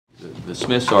The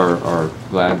Smiths are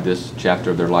glad this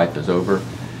chapter of their life is over,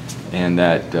 and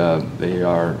that they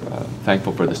are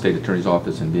thankful for the State Attorney's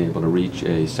Office and being able to reach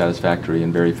a satisfactory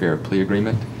and very fair plea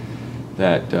agreement.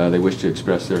 That they wish to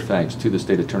express their thanks to the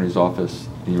State Attorney's Office,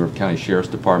 the New York County Sheriff's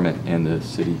Department, and the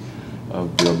City of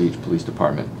Vero Beach Police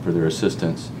Department for their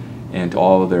assistance, and to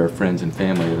all of their friends and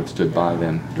family that have stood by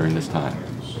them during this time.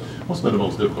 What's been the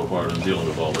most difficult part in dealing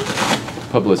with all this?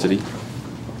 Publicity,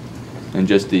 and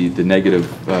just the negative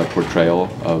portrayal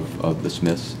of the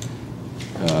Smiths,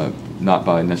 not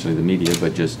by necessarily the media,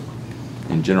 but just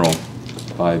in general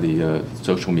by the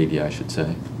social media, I should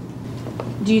say.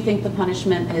 Do you think the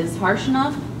punishment is harsh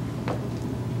enough?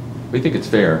 We think it's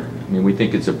fair. I mean, we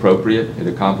think it's appropriate. It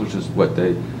accomplishes what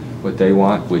they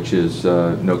want, which is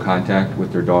no contact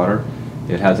with their daughter.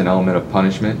 It has an element of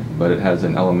punishment, but it has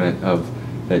an element of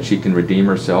that she can redeem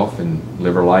herself and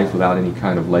live her life without any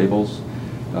kind of labels.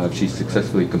 If she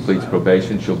successfully completes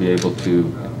probation, she'll be able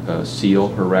to seal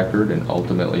her record and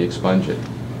ultimately expunge it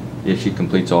if she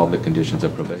completes all of the conditions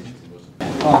of probation.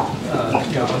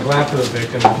 I'm glad for the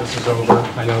victim that this is over.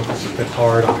 I know this has been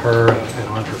hard on her and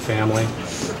on her family,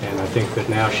 and I think that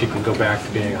now she can go back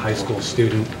to being a high school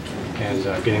student and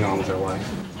getting on with her life.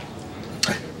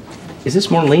 Is this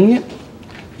more lenient?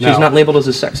 No. She's not labeled as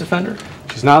a sex offender?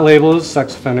 She's not labeled as a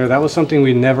sex offender. That was something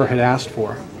we never had asked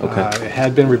for. Okay. It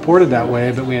had been reported that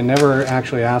way, but we had never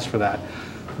actually asked for that.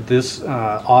 This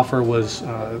offer was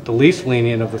the least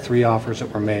lenient of the 3 offers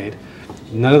that were made.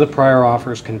 None of the prior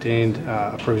offers contained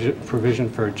a provision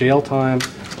for jail time,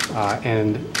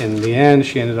 and in the end,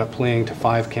 she ended up pleading to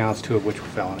 5 counts, 2 of which were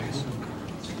felonies.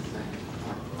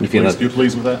 You feel that? You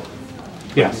pleased with that?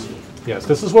 Yes, yes.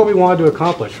 This is what we wanted to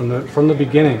accomplish from the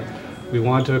beginning. We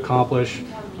wanted to accomplish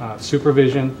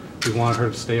supervision. We wanted her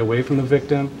to stay away from the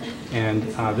victim, and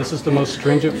this is the most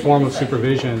stringent form of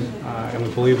supervision, and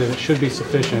we believe that it should be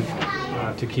sufficient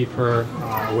to keep her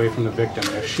away from the victim.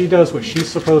 If she does what she's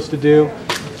supposed to do,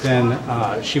 then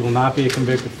she will not be a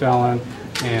convicted felon,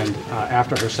 and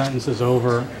after her sentence is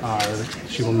over,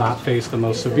 she will not face the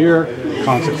most severe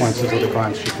consequences of the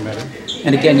crimes she committed.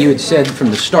 And again, you had said from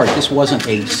the start, this wasn't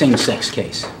a same-sex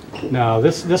case. No,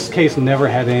 this case never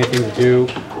had anything to do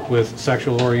with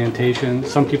sexual orientation.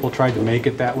 Some people tried to make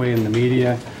it that way in the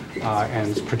media,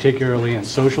 and particularly in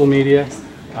social media.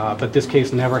 But this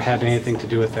case never had anything to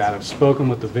do with that. I've spoken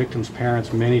with the victim's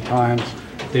parents many times.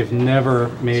 They've never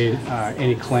made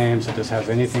any claims that this has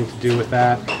anything to do with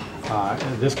that.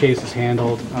 This case is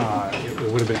handled,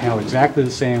 it would have been handled exactly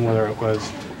the same whether it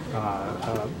was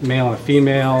a male and a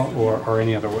female or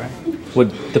any other way.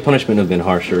 Would the punishment have been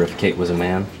harsher if Kate was a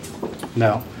man?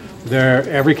 No.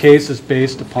 Every case is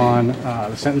based upon,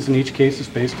 the sentence in each case is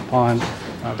based upon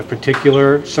the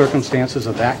particular circumstances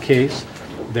of that case.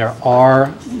 There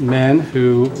are men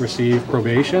who receive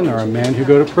probation, there are men who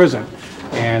go to prison,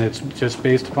 and it's just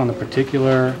based upon the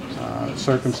particular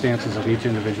circumstances of each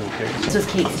individual case. This was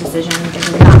Kate's decision, this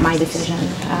is not my decision.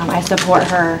 I support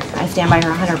her, I stand by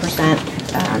her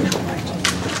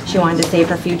 100%. She wanted to save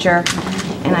her future,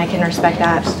 and I can respect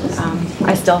that.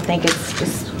 I still think it's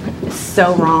just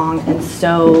so wrong and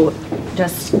so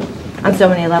just on so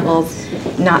many levels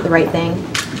not the right thing.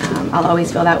 I'll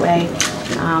always feel that way.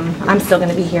 I'm still going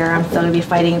to be here. I'm still going to be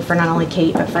fighting for not only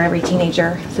Kate but for every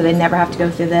teenager so they never have to go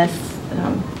through this.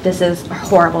 This is a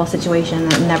horrible situation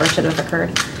that never should have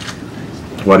occurred.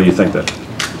 Why do you think that?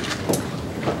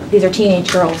 These are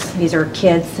teenage girls. These are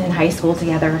kids in high school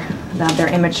together.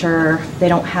 They're immature. They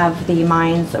don't have the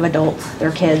minds of adults.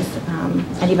 They're kids.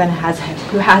 Anyone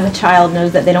who has a child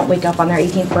knows that they don't wake up on their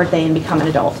 18th birthday and become an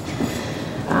adult.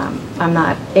 I'm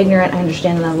not ignorant. I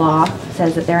understand the law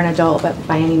says that they're an adult, but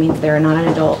by any means they're not an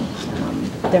adult.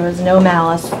 There was no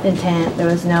malice intent. There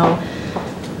was no,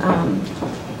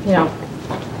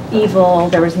 evil.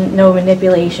 There was no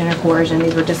manipulation or coercion.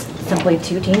 These were just simply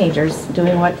 2 teenagers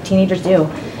doing what teenagers do.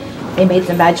 They made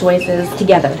some bad choices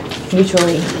together,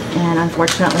 mutually, and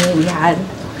unfortunately we had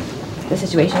the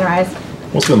situation arise.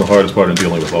 What's been the hardest part in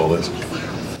dealing with all this?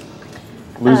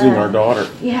 Losing our daughter.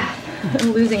 Yeah,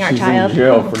 losing our She's child. in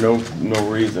jail for no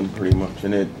reason, pretty much,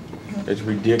 and it's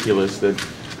ridiculous that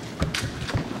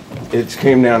it's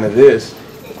came down to this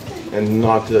and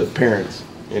not to the parents.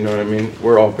 You know what I mean?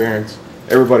 We're all parents.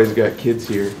 Everybody's got kids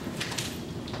here,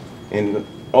 and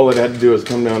all it had to do is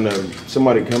come down to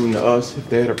somebody coming to us if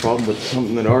they had a problem with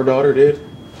something that our daughter did,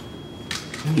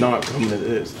 not coming to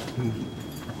this.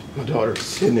 My daughter's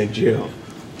sitting in jail.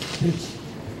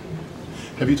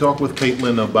 Have you talked with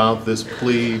Kaitlyn about this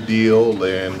plea deal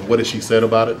and what has she said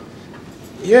about it?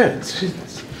 Yeah, it's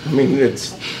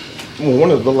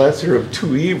one of the lesser of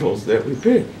 2 evils that we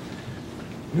pick.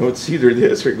 It's either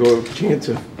this or go a chance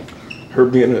of her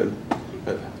being a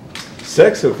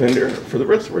sex offender for the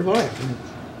rest of her life.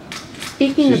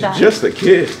 Speaking of She's that, just a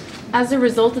kid. as a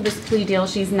result of this plea deal,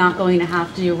 she's not going to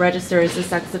have to register as a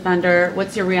sex offender.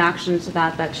 What's your reaction to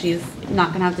that, that she's not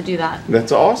going to have to do that?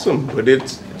 That's awesome, but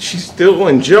she's still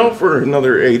in jail for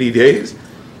another 80 days.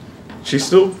 She's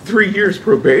still 3 years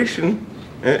probation.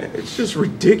 It's just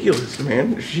ridiculous,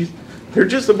 man. They're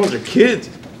just a bunch of kids.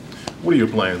 What are your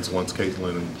plans once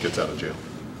Kaitlyn gets out of jail?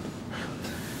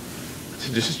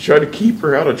 To just try to keep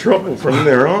her out of trouble from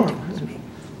there on.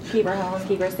 Keep her home,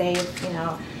 keep her safe,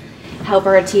 help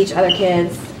her teach other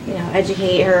kids,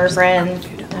 educate her friends.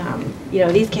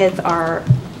 These kids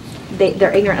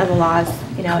they're ignorant of the laws.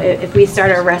 If we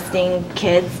start arresting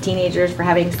kids, teenagers for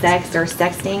having sex or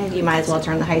sexting, you might as well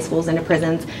turn the high schools into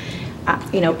prisons.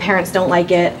 Parents don't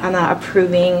like it. I'm not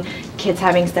approving kids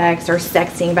having sex or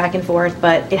sexting back and forth,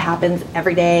 but it happens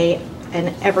every day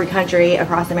in every country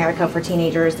across America for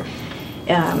teenagers.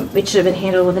 It should have been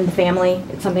handled within the family.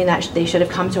 It's something that they should have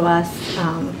come to us,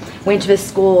 went to the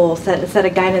school, set a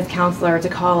guidance counselor to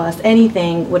call us.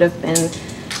 Anything would have been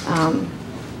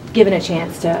given a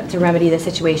chance to remedy the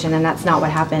situation, and that's not what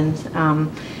happened.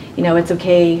 It's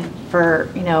okay for,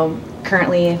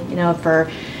 currently,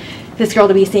 for this girl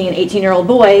to be seeing an 18-year-old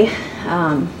boy.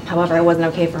 However, it wasn't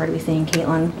okay for her to be seeing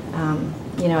Kaitlyn.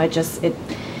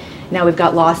 Now we've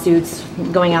got lawsuits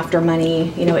going after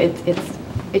money.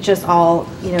 It just all,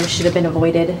 should have been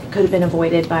avoided, could have been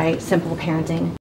avoided by simple parenting.